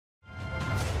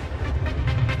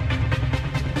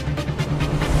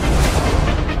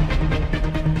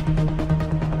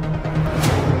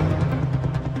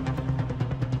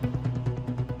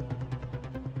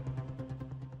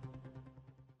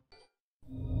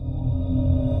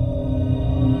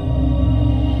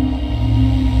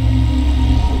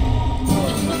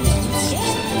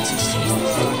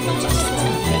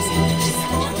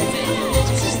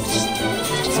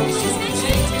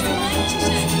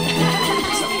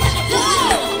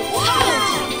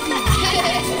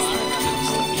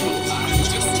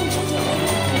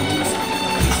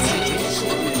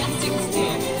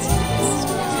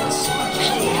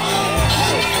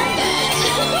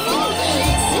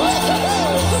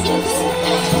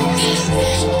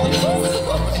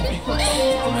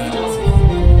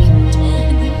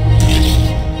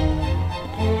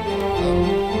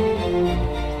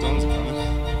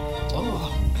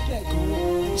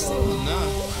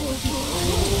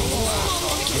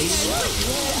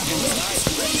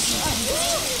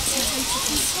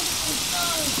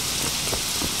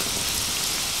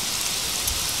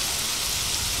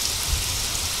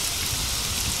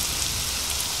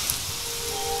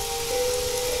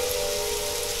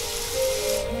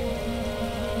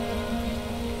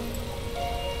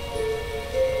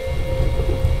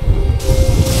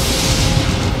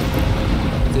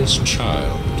This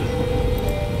child,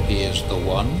 he is the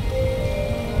one.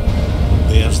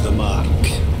 There's the mark.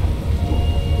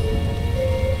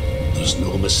 There's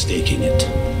no mistaking it.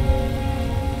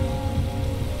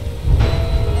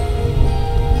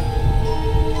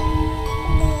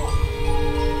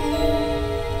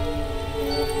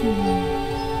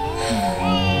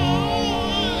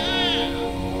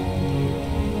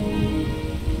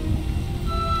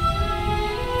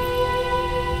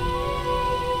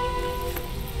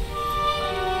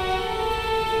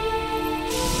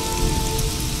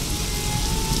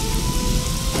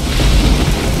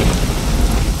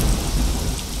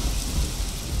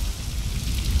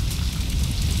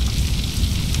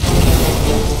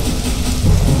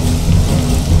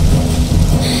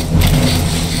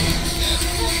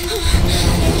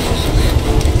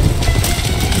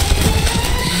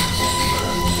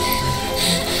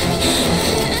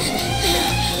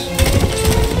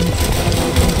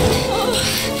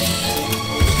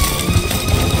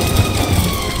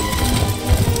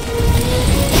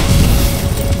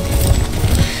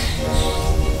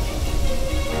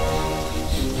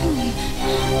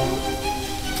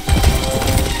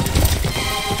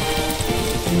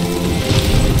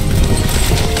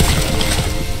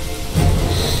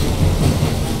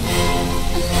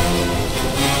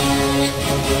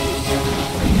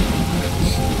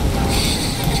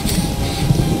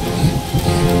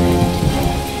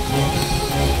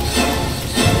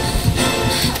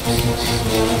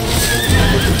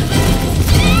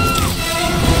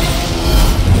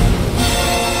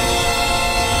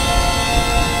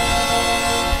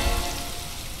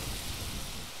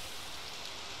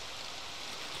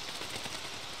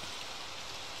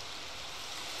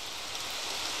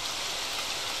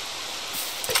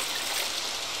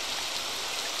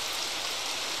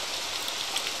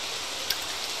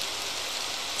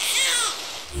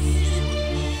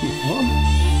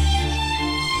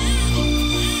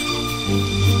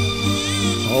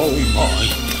 Oh my!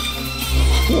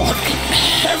 What in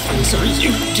heavens are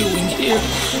you doing here?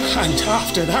 And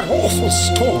after that awful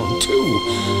storm, too.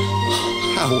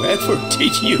 However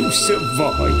did you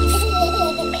survive?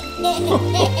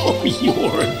 Oh,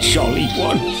 you're a jolly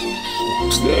one.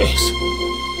 What's this?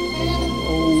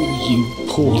 Oh, you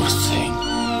poor thing.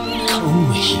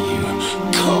 Come here.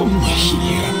 Come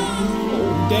here.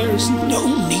 Oh, there's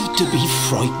no need to be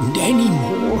frightened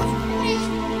anymore.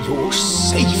 You're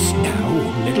safe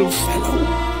now, little fellow.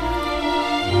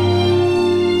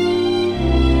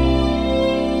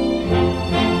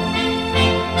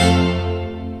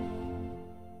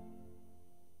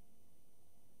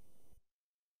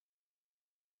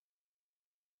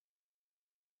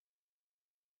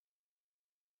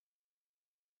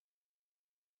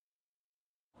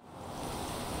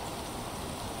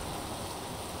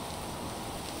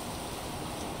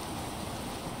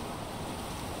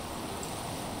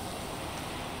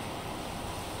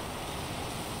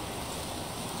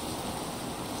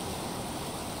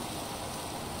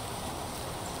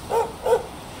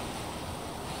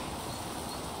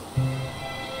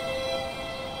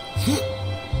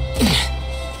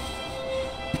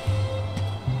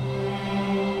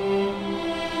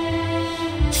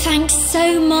 Thanks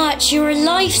so much, you're a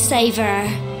lifesaver.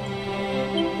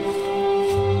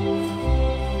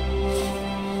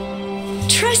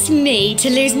 Trust me to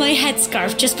lose my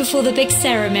headscarf just before the big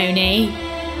ceremony.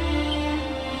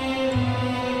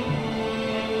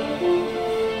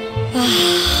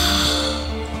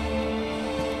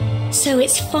 So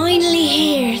it's finally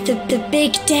here, the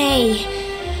big day.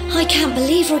 I can't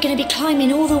believe we're going to be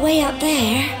climbing all the way up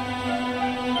there.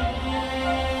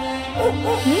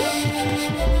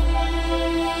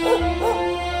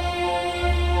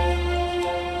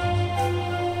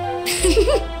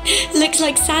 Looks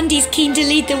like Sandy's keen to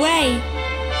lead the way.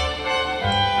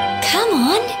 Come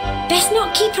on, best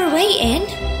not keep her waiting.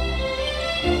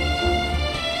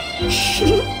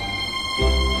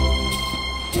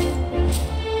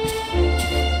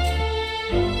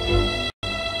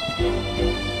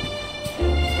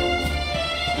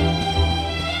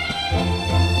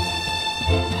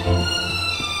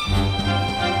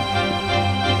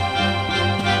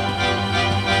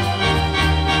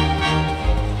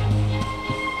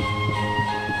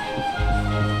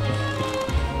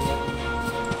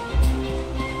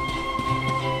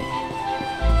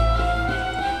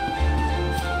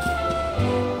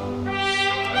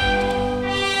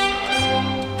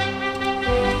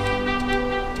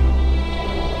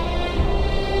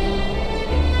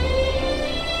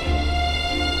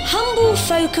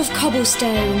 folk of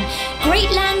cobblestone,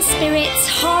 great land spirits,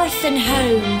 hearth and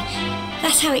home.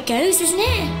 That's how it goes, isn't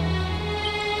it?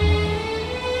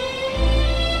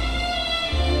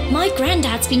 My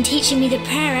granddad's been teaching me the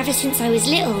prayer ever since I was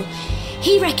little.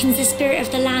 He reckons the spirit of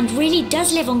the land really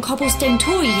does live on Cobblestone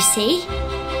Tor, you see.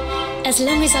 As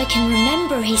long as I can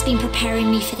remember, he's been preparing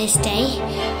me for this day.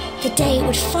 The day it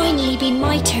would finally be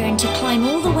my turn to climb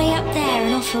all the way up there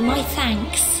and offer my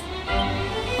thanks.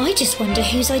 I just wonder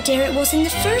whose idea it was in the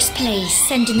first place,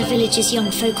 sending the village's young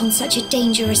folk on such a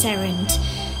dangerous errand.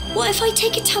 What if I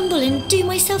take a tumble and do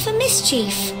myself a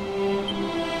mischief?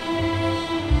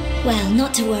 Well,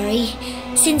 not to worry.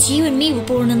 Since you and me were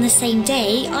born on the same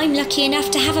day, I'm lucky enough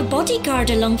to have a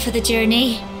bodyguard along for the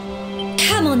journey.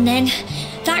 Come on then.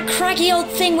 That craggy old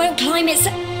thing won't climb its...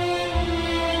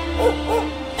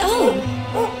 Oh!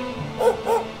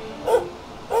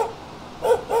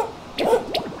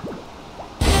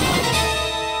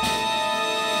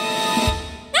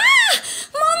 Ah!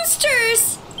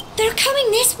 Monsters! They're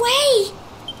coming this way!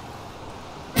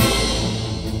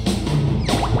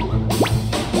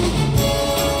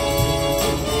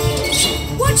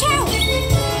 Watch out!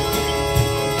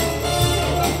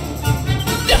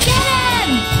 Get him!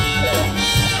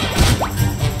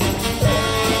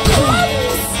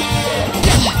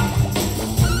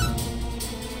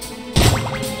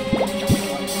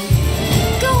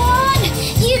 Go on!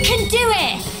 You can do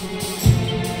it!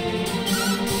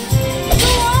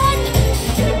 Go on!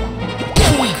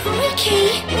 Crikey!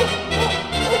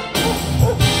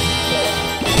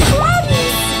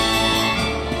 Crumbs!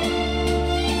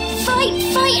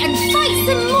 Fight and fight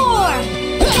some more!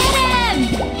 Get him!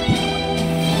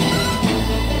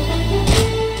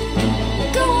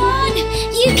 Go on!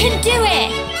 You can do it!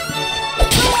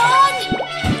 Go on!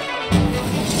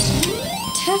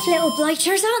 Tough little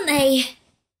blighters, aren't they?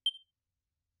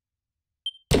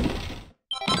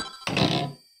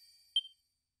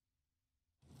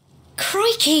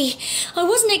 Crikey! I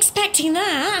wasn't expecting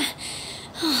that.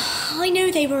 I know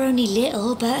they were only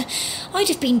little, but I'd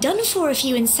have been done for if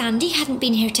you and Sandy hadn't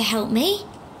been here to help me.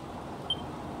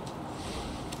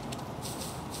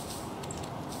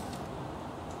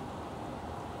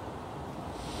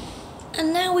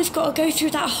 And now we've got to go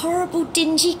through that horrible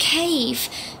dingy cave.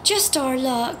 Just our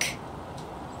luck.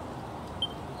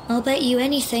 I'll bet you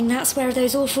anything that's where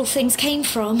those awful things came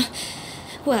from.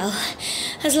 Well,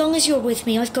 as long as you're with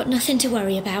me, I've got nothing to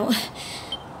worry about.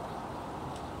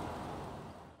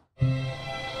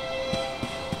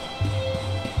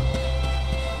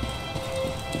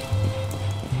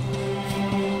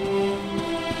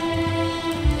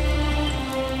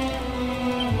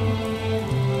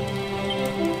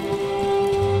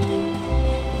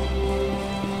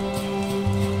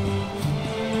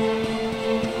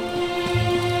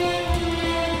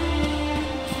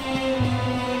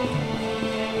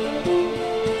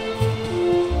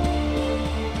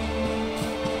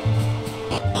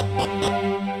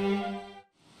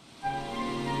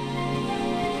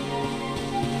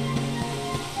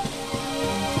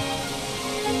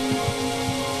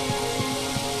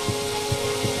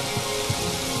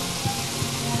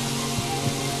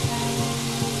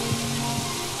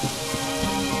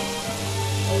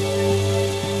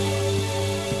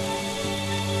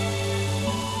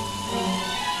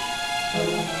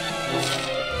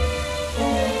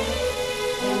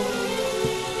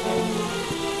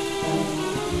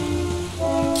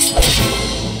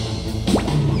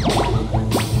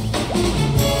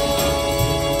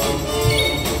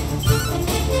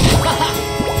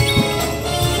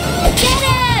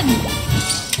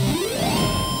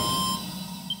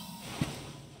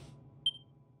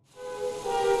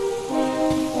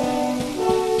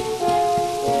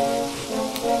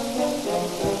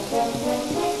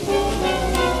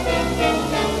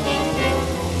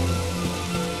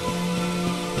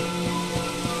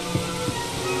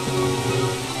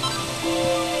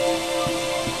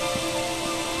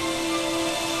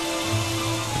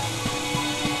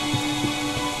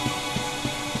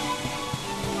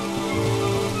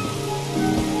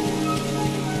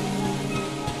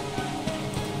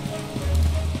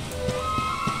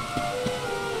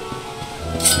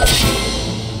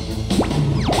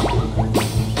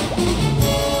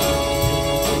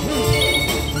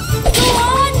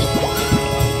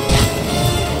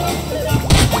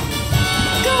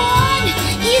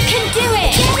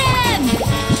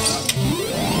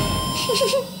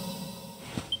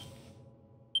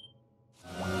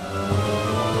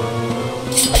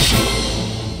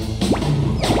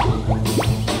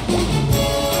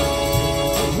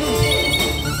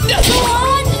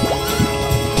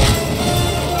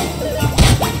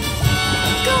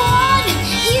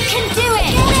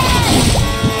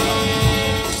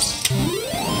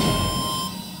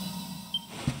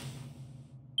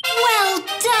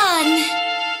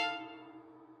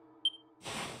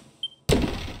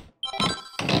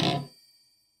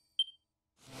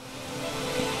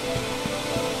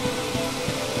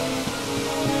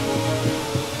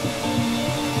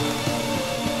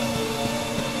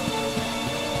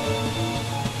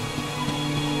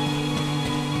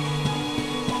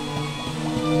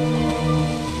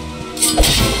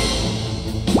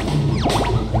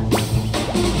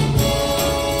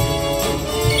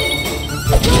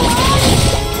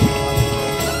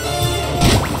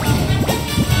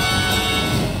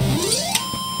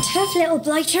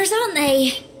 blighters, aren't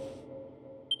they?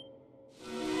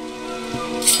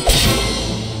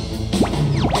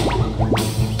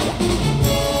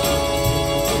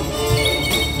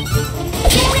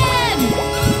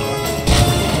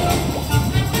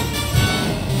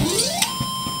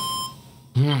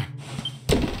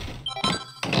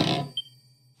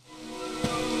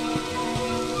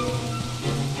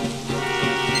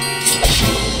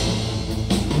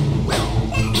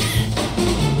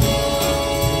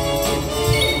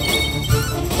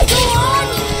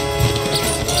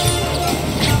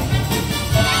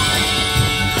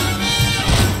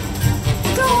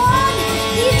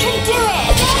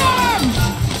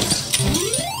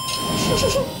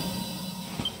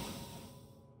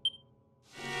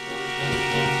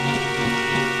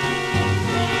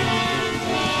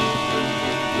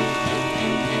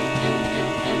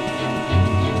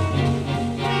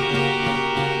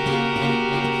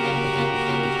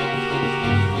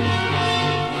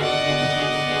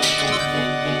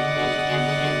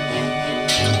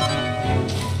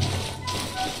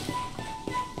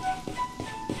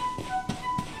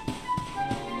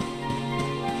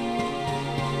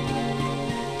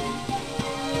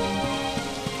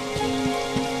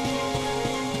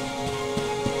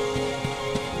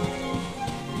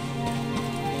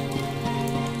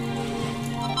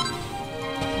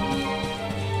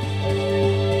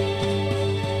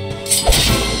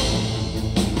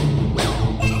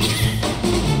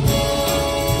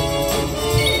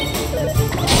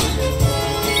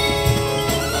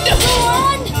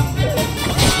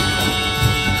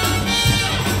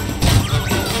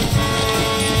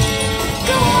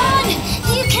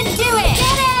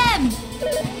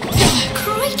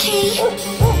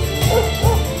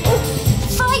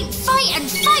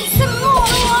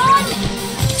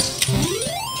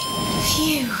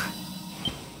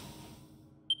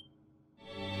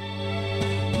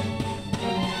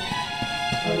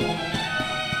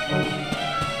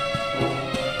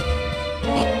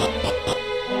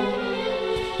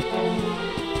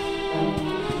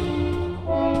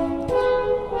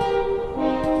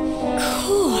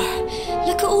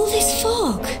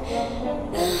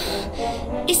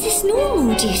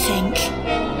 Do you think?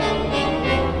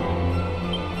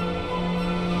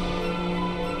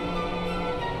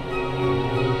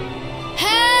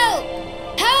 Help!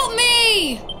 Help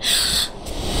me!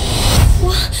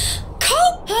 What?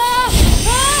 Cole!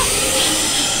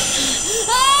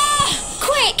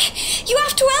 Quick! You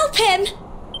have to help him!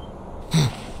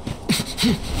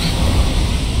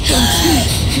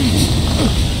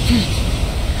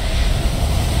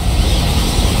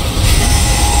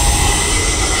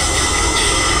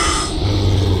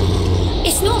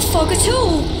 It's not fog at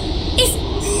all. It's...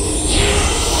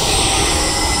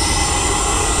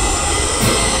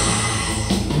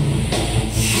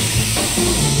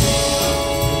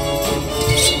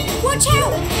 Watch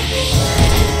out!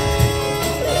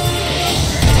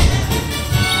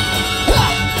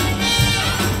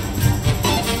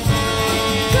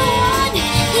 Go on!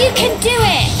 You can do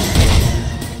it!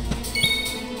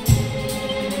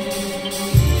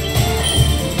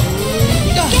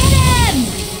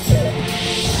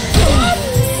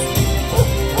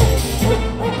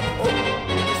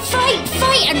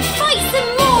 And fight some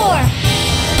more!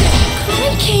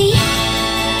 Crikey!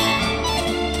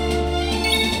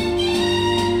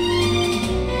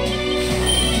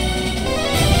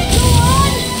 Go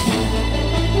on!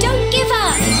 Don't give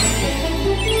up!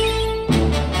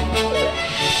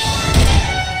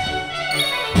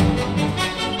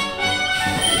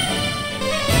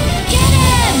 Get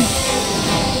him!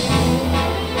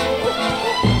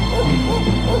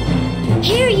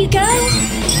 Here you go!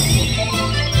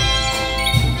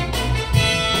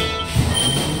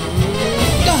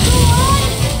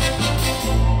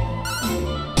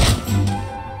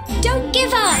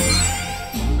 Give up! Get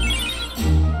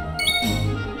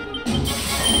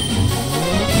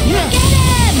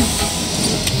him!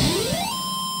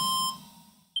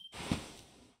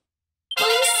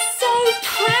 I'm so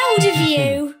proud of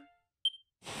you!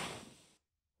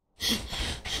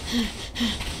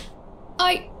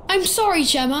 I'm sorry,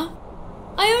 Gemma.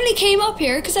 I only came up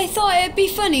here because I thought it'd be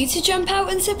funny to jump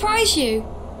out and surprise you.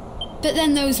 But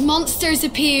then those monsters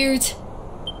appeared.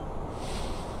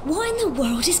 What in the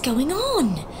world is going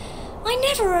on? I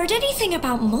never heard anything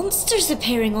about monsters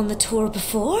appearing on the tour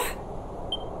before.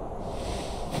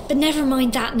 But never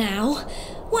mind that now.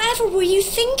 Whatever were you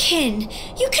thinking?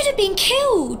 You could have been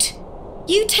killed.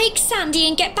 You take Sandy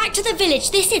and get back to the village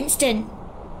this instant.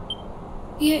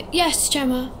 Yes,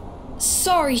 Gemma.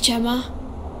 Sorry, Gemma.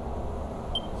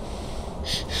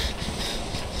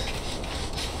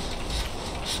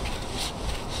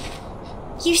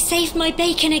 You saved my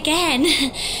bacon again.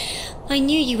 I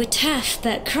knew you were tough,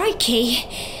 but crikey,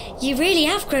 you really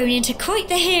have grown into quite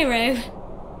the hero.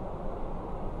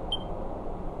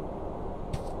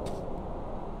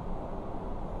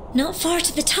 Not far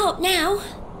to the top now.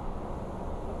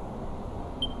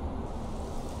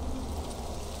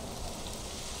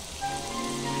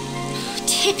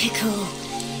 Typical.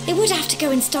 It would have to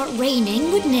go and start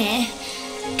raining, wouldn't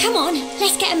it? Come on,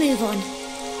 let's get a move on.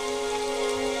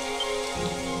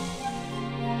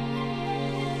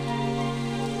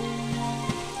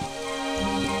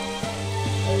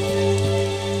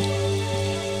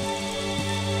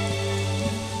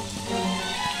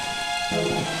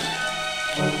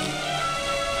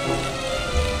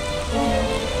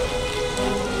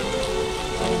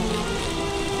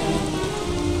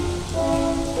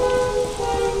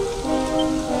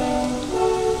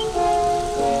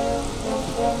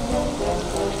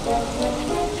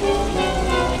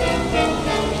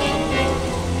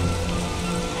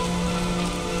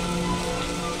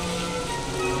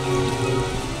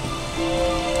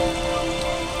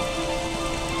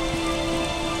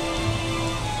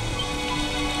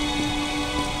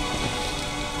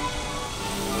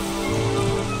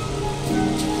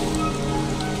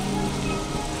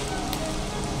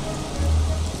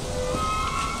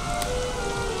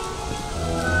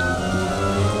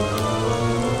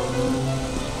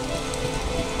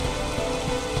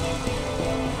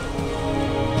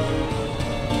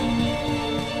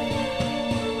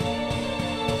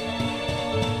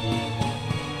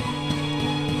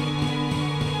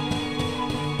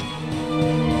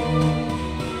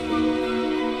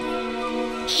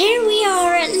 Here we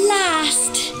are at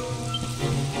last.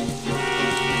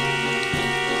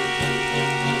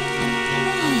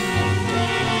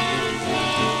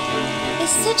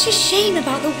 It's such a shame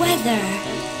about the weather.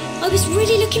 I was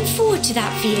really looking forward to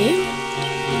that view.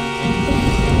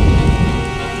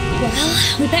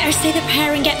 Well, we better say the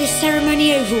prayer and get this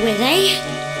ceremony over with, eh?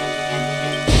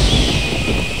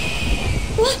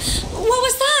 What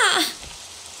was that?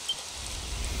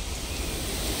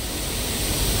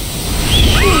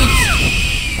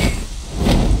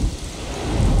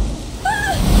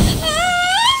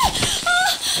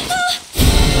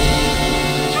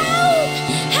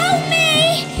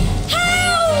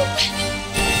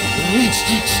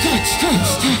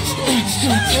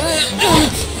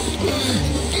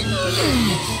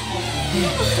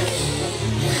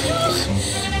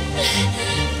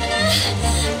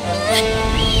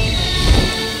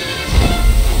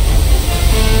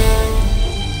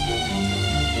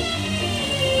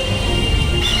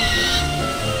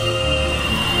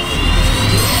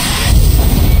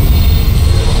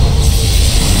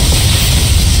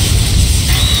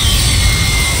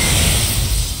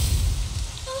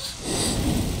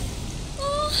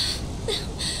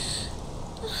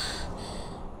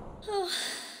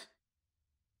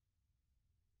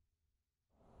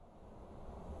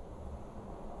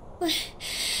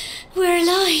 We're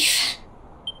alive.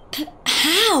 But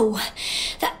how?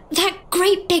 That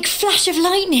great big flash of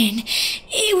lightning.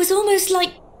 It was almost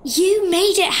like you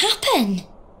made it happen.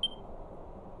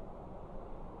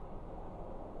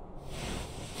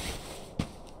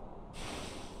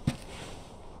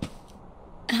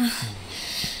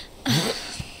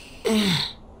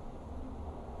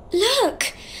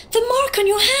 Look! The mark on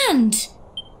your hand!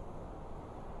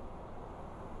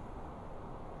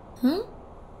 Huh?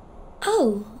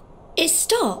 Oh, it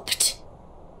stopped.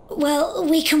 Well,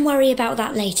 we can worry about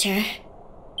that later.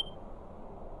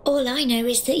 All I know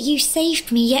is that you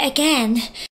saved me yet again.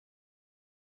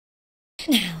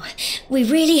 Now, we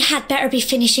really had better be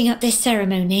finishing up this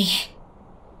ceremony.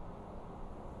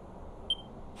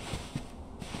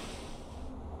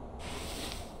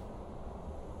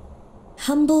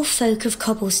 Humble folk of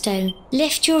cobblestone,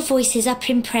 lift your voices up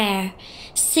in prayer,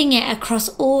 sing it across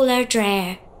all our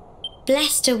drear.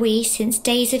 Blessed are we since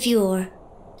days of yore,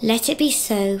 let it be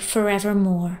so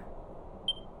forevermore.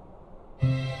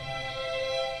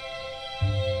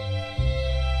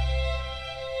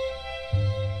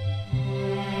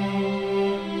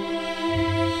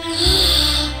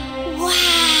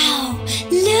 Wow!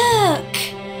 Look!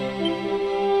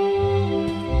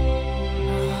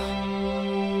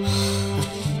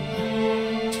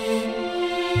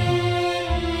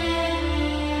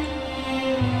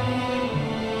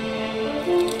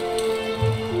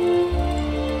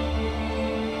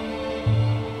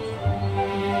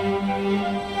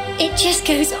 It just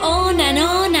goes on and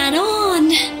on and on.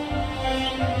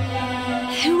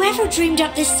 Whoever dreamed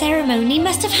up this ceremony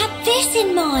must have had this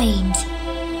in mind.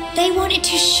 They wanted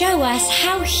to show us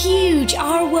how huge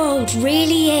our world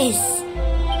really is.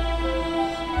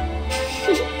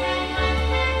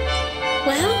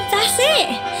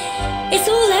 it. It's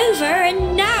all over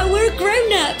and now we're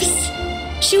grown-ups.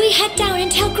 Shall we head down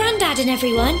and tell Grandad and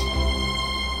everyone?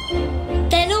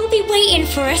 They'll all be waiting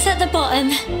for us at the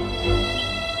bottom.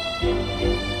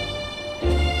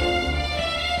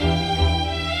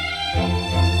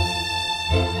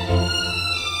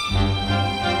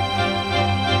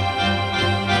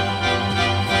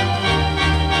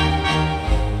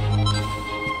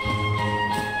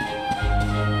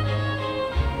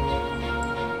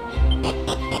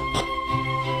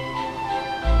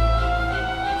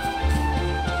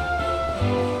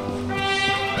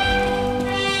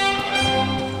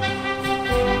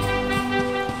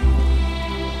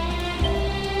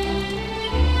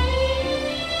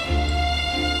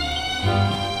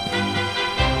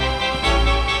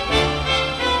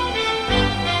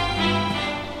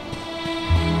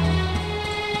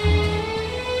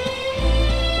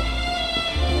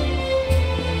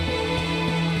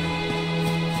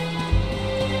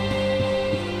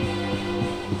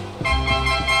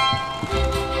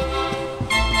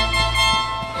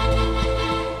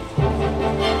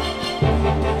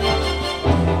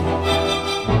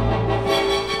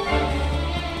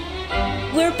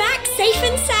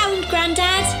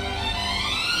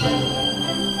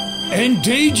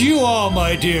 Indeed you are,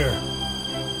 my dear.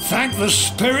 Thank the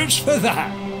spirits for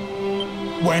that.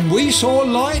 When we saw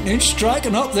lightning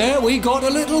striking up there, we got a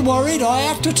little worried, I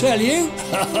have to tell you.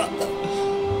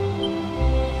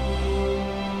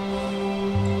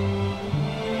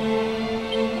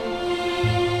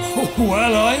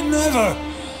 Well, I never.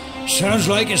 Sounds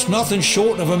like it's nothing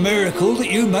short of a miracle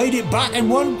that you made it back in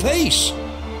one piece.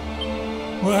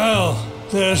 Well,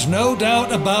 there's no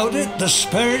doubt about it, the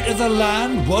spirit of the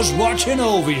land was watching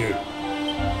over you.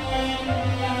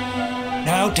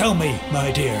 Now tell me,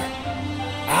 my dear,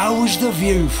 how was the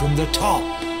view from the top?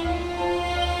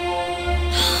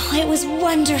 It was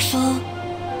wonderful.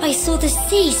 I saw the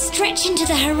sea stretch into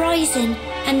the horizon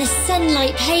and the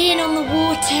sunlight playing on the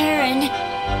water and...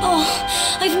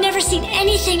 oh, I've never seen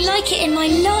anything like it in my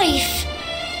life.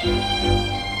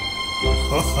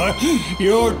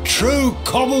 You're true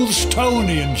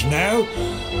Cobblestonians now.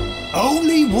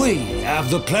 Only we have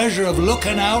the pleasure of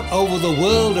looking out over the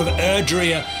world of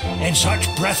Erdrea in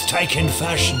such breathtaking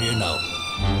fashion, you know.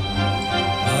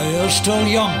 You're still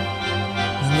young,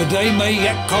 and the day may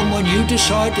yet come when you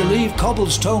decide to leave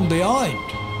Cobblestone behind.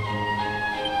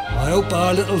 I hope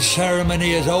our little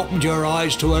ceremony has opened your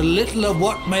eyes to a little of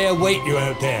what may await you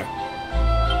out there.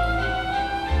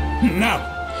 Now,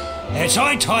 it's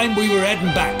high time we were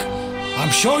heading back. I'm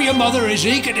sure your mother is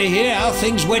eager to hear how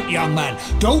things went, young man.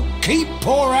 Don't keep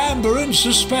poor Amber in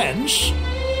suspense.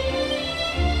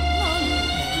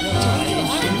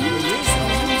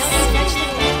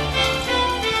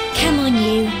 Come on,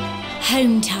 you.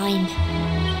 Home time.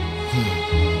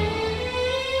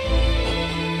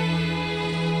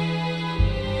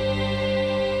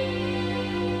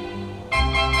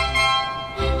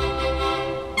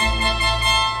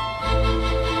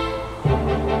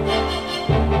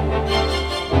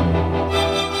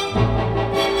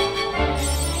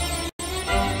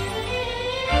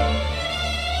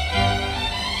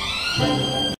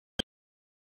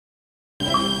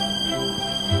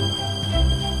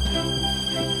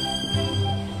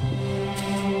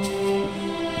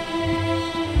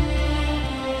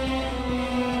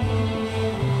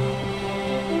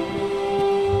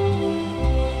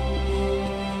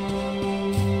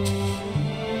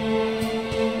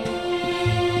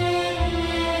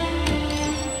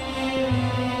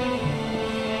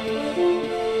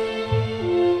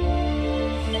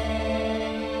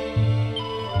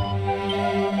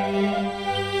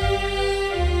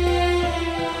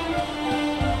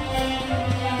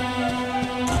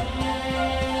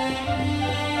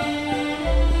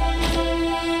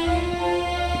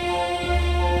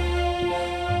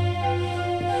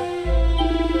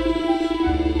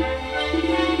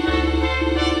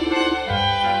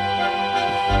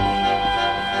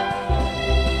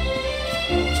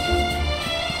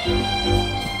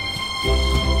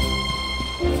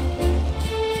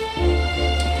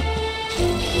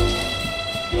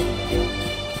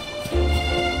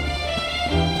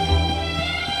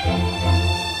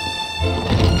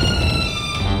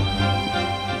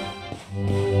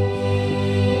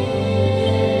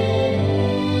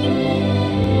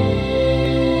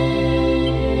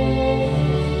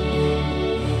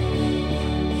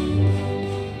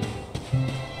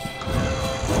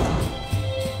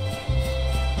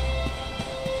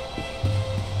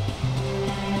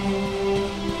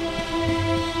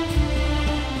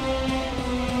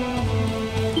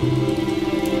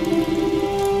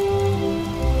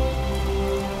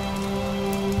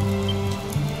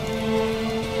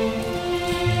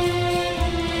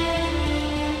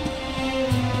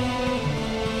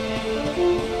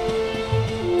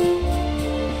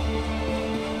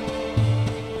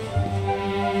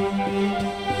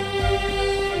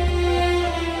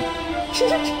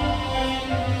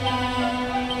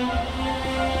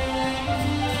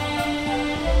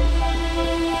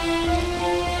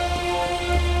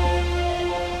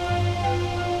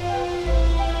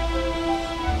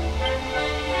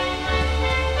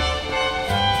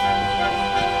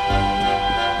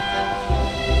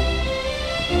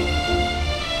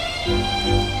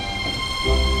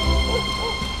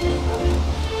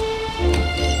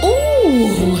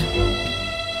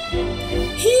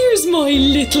 my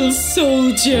little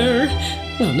soldier.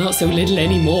 Well, not so little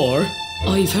anymore.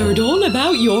 I've heard all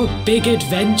about your big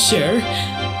adventure.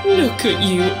 Look at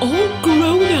you, all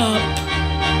grown up.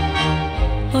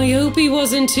 I hope he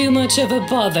wasn't too much of a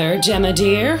bother, Gemma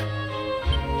dear.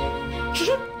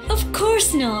 Of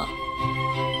course not.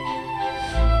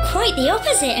 Quite the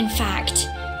opposite, in fact.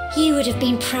 You would have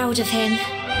been proud of him.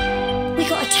 We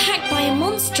got attacked by a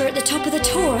monster at the top of the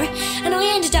tower, and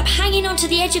I ended up hanging onto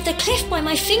the edge of the cliff by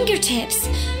my fingertips.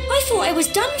 I thought I was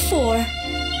done for.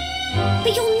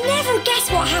 But you'll never guess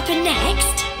what happened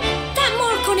next. That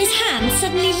mark on his hand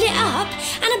suddenly lit up,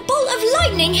 and a bolt of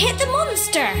lightning hit the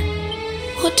monster.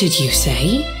 What did you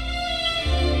say?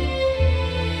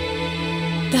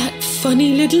 That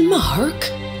funny little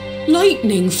mark?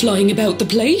 Lightning flying about the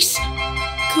place?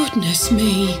 Goodness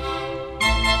me.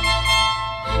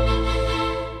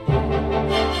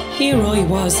 Here I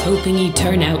was hoping he'd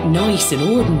turn out nice and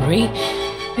ordinary,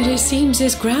 but it seems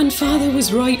his grandfather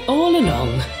was right all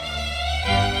along.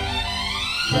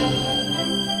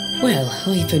 Well,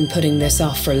 I've been putting this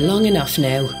off for long enough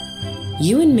now.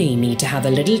 You and me need to have a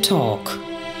little talk.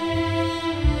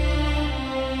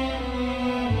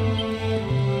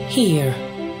 Here,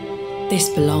 this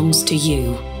belongs to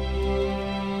you.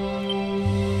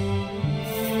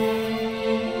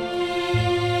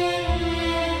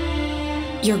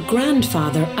 Your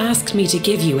grandfather asked me to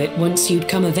give you it once you'd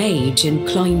come of age and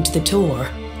climbed the tower.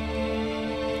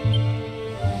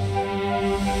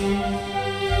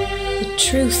 The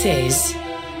truth is,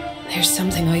 there's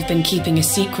something I've been keeping a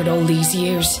secret all these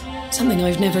years. Something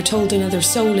I've never told another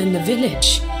soul in the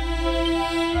village.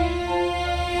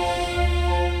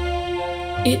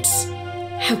 It's...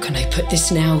 how can I put this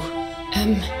now?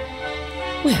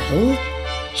 Well,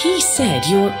 he said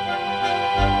you're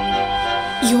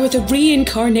the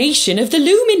reincarnation of the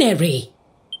luminary.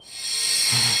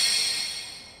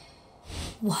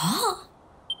 What?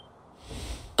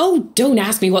 Oh, don't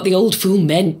ask me what the old fool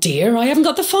meant, dear. I haven't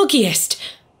got the foggiest.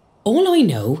 All I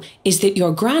know is that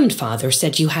your grandfather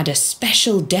said you had a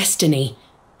special destiny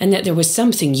and that there was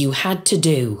something you had to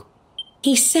do.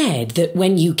 He said that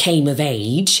when you came of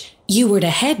age, you were to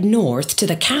head north to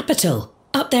the capital,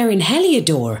 up there in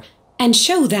Heliodor, and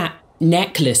show that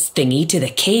necklace thingy to the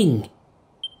king.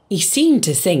 He seemed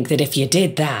to think that if you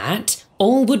did that,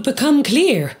 all would become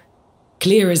clear.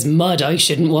 Clear as mud, I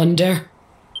shouldn't wonder.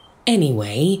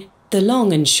 Anyway, the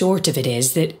long and short of it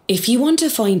is that if you want to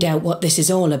find out what this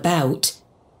is all about,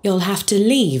 you'll have to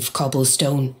leave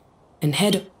Cobblestone and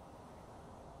head...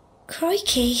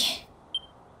 Crikey.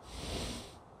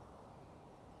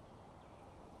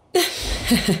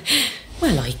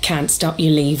 Well, I can't stop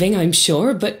you leaving, I'm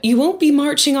sure, but you won't be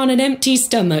marching on an empty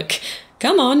stomach.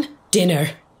 Come on, dinner.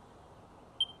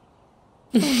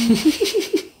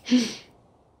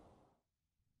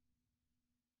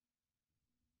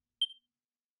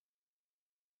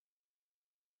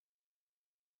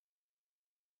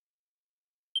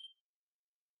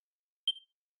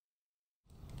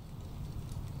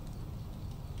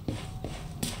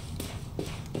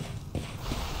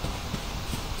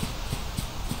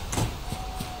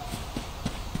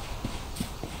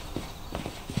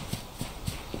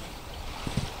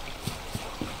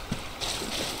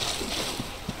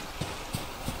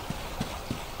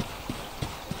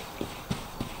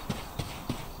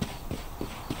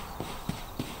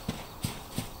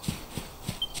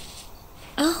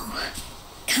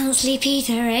 Can't sleep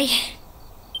either, eh?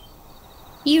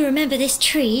 You remember this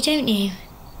tree, don't you?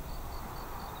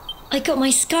 I got my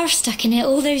scarf stuck in it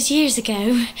all those years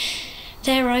ago.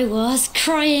 There I was,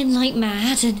 crying like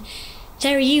mad, and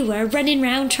there you were, running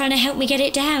round trying to help me get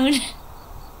it down.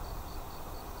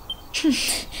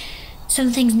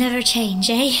 Some things never change,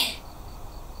 eh?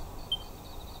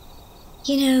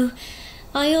 You know,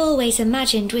 I always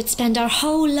imagined we'd spend our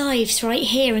whole lives right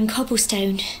here in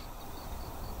Cobblestone.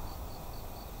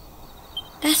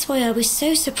 That's why I was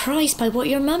so surprised by what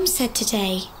your mum said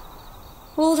today.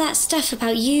 All that stuff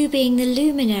about you being the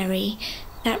luminary,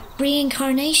 that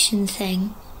reincarnation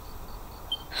thing.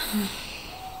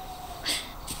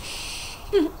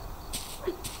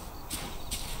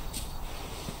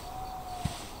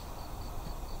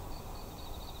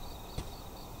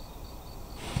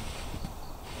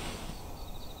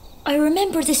 I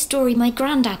remember the story my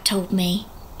granddad told me.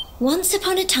 Once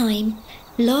upon a time,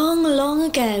 long, long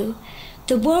ago,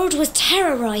 the world was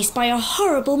terrorised by a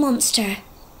horrible monster.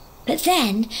 But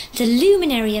then the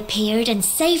luminary appeared and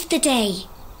saved the day.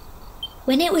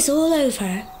 When it was all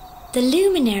over, the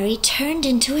luminary turned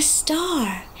into a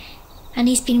star, and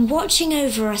he's been watching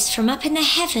over us from up in the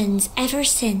heavens ever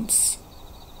since.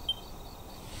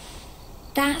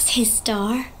 That's his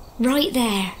star, right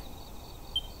there.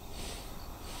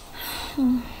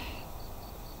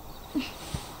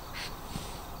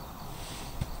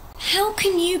 How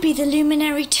can you be the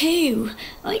luminary too?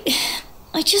 I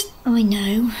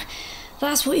know.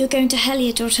 That's what you're going to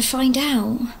Heliodor to find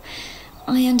out.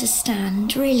 I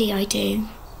understand, really I do.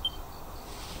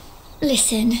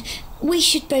 Listen, we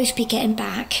should both be getting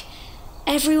back.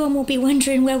 Everyone will be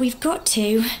wondering where we've got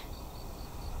to.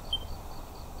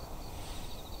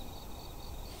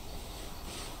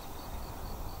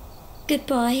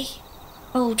 Goodbye,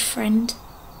 old friend.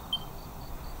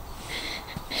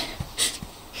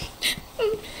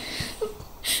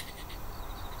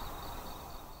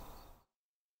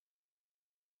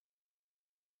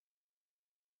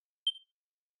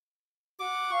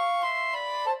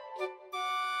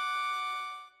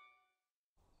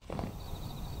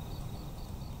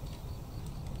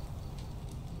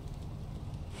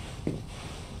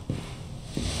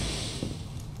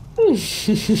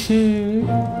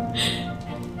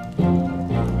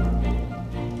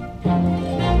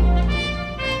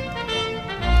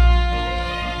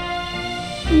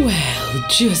 Well,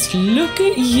 just look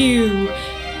at you.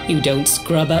 You don't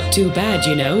scrub up too bad,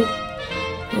 you know.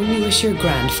 Only wish your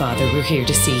grandfather were here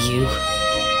to see you.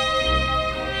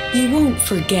 You won't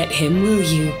forget him, will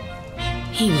you?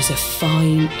 He was a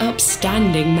fine,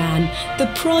 upstanding man, the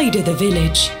pride of the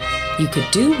village. You could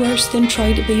do worse than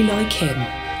try to be like him.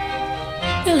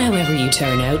 Well, however you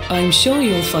turn out, I'm sure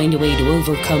you'll find a way to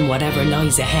overcome whatever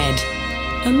lies ahead.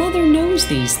 A mother knows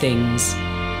these things.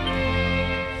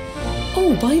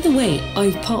 Oh, by the way,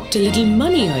 I've popped a little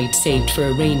money I'd saved for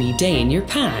a rainy day in your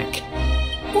pack.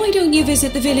 Why don't you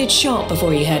visit the village shop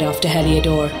before you head off to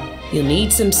Heliodor? You'll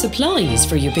need some supplies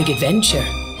for your big adventure.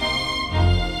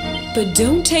 But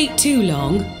don't take too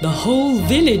long. The whole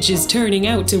village is turning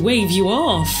out to wave you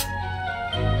off.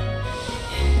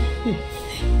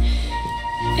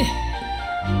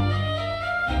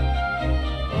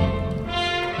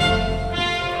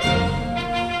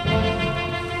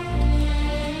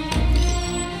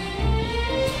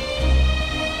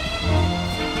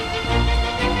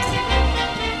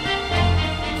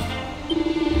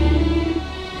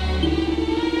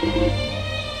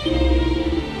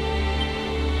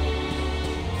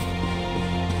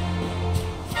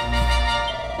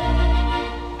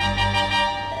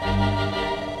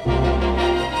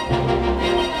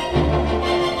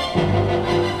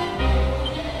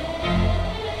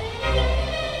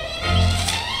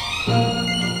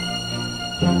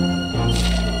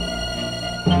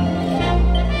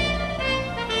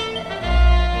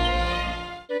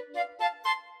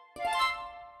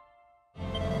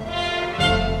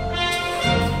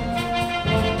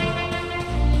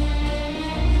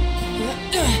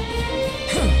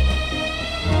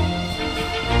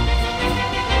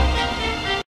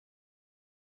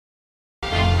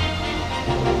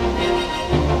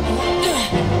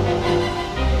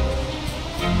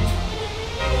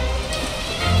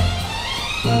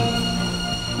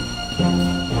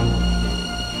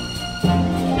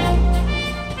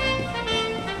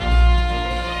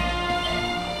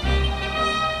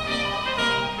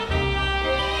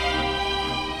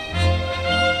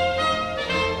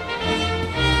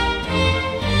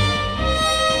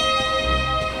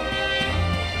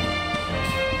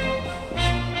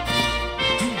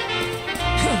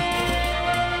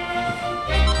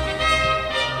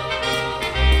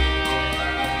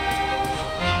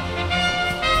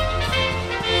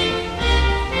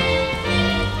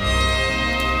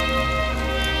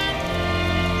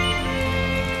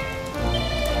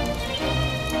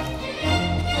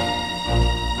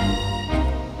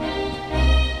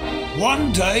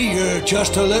 One day you're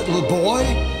just a little boy.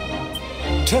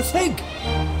 To think,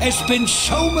 it's been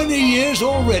so many years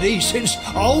already since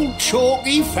old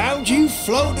Chalky found you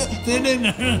floating.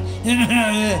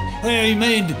 I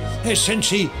mean, since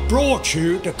he brought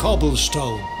you to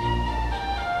Cobblestone.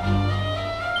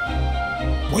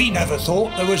 We never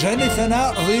thought there was anything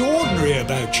out of the ordinary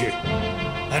about you.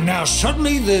 And now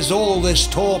suddenly there's all this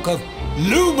talk of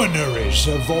luminaries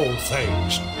of all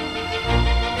things.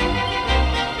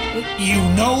 You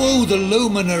know who the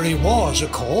luminary was,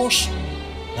 of course.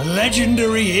 A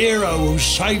legendary hero who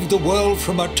saved the world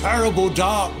from a terrible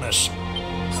darkness.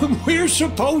 And we're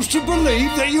supposed to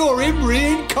believe that you're him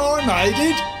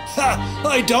reincarnated? Ha,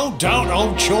 I don't doubt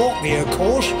old Chalky, of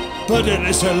course, but it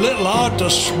is a little hard to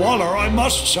swallow, I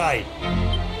must say.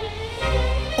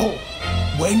 Oh,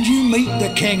 when you meet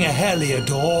the King of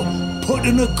Heliodor, put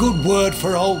in a good word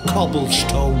for old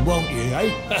Cobblestone, won't you,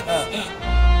 eh?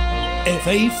 If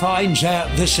he finds out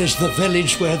this is the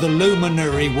village where the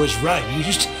luminary was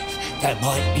raised, there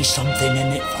might be something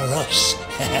in it for us,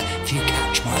 if you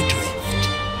catch my drift.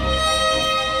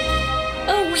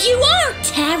 Oh, You are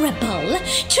terrible.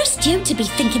 Trust you to be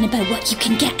thinking about what you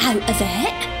can get out of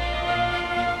it.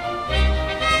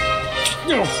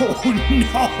 Oh,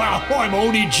 no, I'm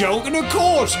only joking, of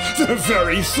course. The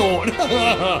very thought.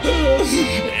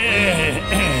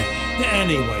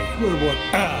 Anyway, what?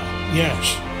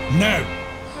 Yes. Now,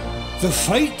 the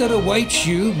fate that awaits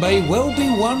you may well be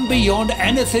one beyond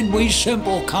anything we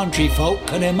simple country folk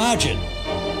can imagine.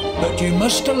 But you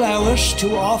must allow us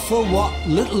to offer what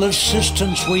little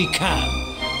assistance we can.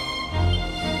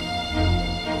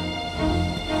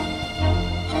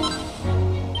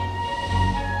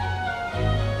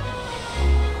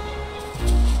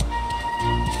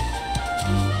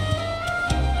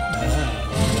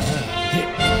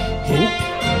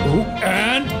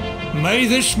 And may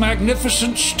this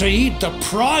magnificent steed, the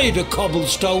pride of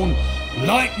Cobblestone,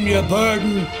 lighten your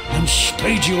burden and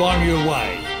speed you on your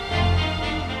way.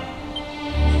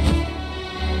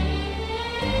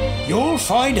 You'll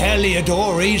find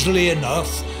Heliodor easily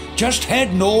enough. Just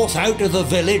head north out of the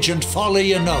village and follow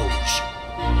your nose.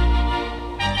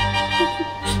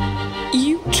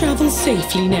 You travel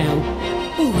safely now.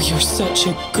 Oh, you're such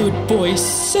a good boy,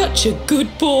 such a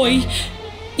good boy.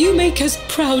 You make us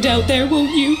proud out there,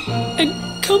 won't you? And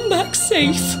come back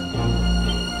safe.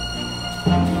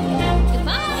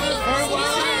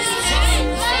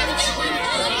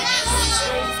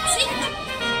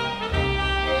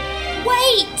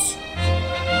 Wait!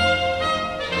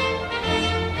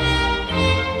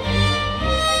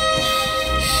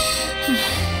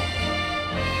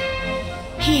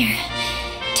 Here,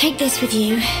 take this with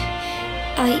you.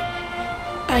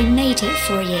 I made it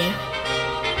for you.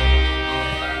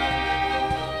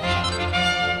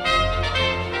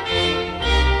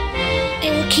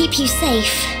 It'll keep you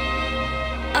safe.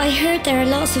 I heard there are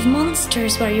lots of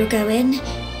monsters where you're going.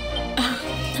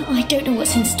 I don't know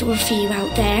what's in store for you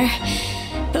out there,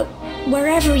 but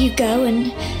wherever you go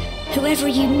and whoever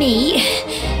you meet,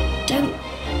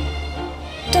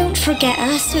 don't forget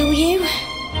us, will you?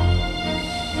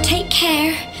 Take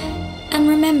care, and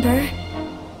remember,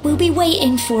 we'll be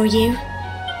waiting for you.